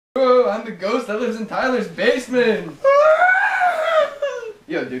I'm the ghost that lives in Tyler's basement.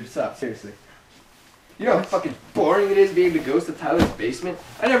 Yo, dude, stop, seriously. You know how fucking boring it is being the ghost of Tyler's basement?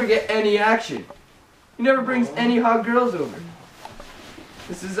 I never get any action. He never brings any hot girls over.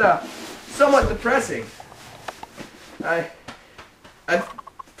 This is, somewhat depressing. I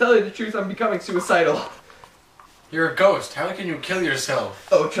tell you the truth, I'm becoming suicidal. You're a ghost. How can you kill yourself?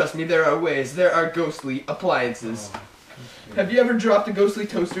 Oh, trust me, there are ways. There are ghostly appliances. Have you ever dropped a ghostly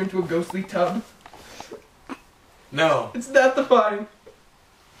toaster into a ghostly tub? No. It's not the fine.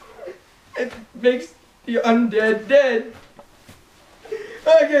 It makes the undead dead.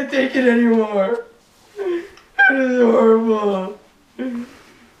 I can't take it anymore. It is horrible.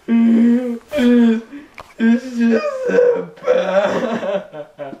 It's just so bad.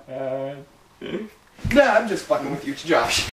 Nah, I'm just fucking with you, Josh.